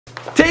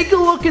Take a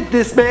look at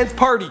this man's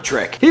party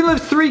trick. He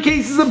lifts 3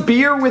 cases of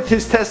beer with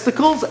his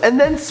testicles and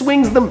then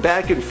swings them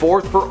back and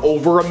forth for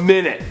over a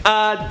minute.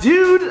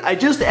 Dude, I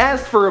just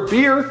asked for a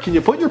beer. Can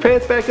you put your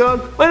pants back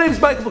on? My name is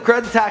Michael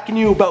McCrud, talking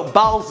to you about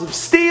balls of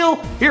steel,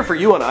 here for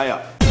you on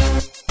IUP.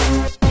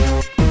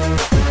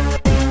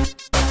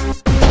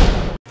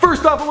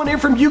 First off, I want to hear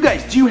from you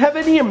guys. Do you have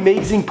any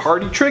amazing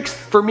party tricks?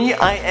 For me,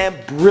 I am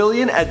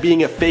brilliant at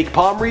being a fake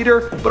palm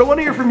reader, but I want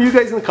to hear from you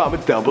guys in the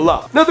comments down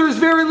below. Now, there is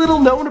very little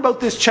known about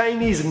this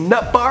Chinese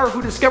nut bar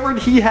who discovered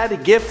he had a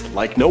gift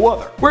like no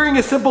other. Wearing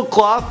a simple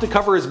cloth to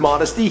cover his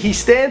modesty, he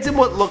stands in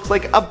what looks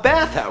like a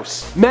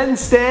bathhouse. Men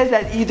stand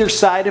at either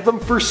side of him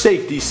for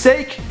safety's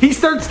sake. He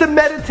starts to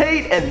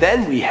meditate, and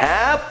then we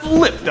have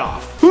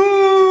liftoff.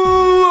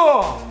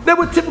 Now,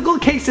 a typical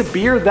case of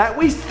beer that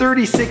weighs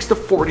 36 to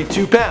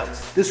 42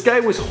 pounds. This guy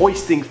was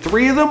hoisting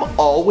 3 of them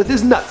all with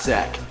his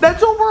nutsack.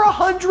 That's over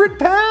 100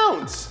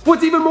 pounds!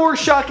 What's even more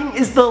shocking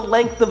is the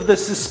length of the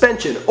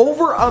suspension.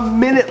 Over a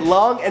minute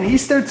long, and he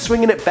starts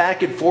swinging it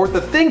back and forth.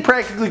 The thing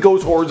practically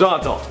goes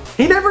horizontal.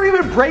 He never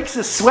even breaks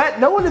a sweat.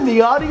 No one in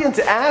the audience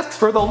asks,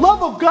 "For the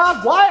love of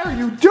God, why are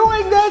you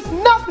doing this?"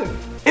 Nothing!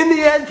 In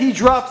the end, he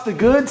drops the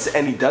goods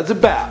and he does a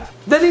bow.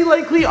 Then he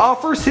likely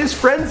offers his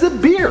friends a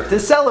beer to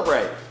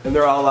celebrate. And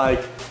they're all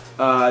like,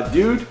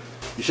 dude,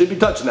 you shouldn't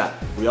be touching that.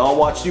 We all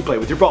watched you play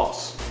with your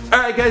balls.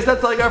 Alright guys,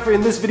 that's all I got for you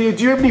in this video.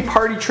 Do you have any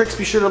party tricks?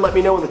 Be sure to let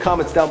me know in the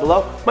comments down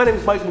below. My name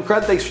is Michael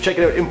McCrud. Thanks for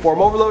checking out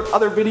InformOverload.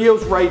 Other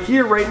videos right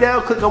here, right now.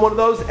 Click on one of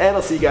those and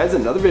I'll see you guys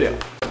in another video.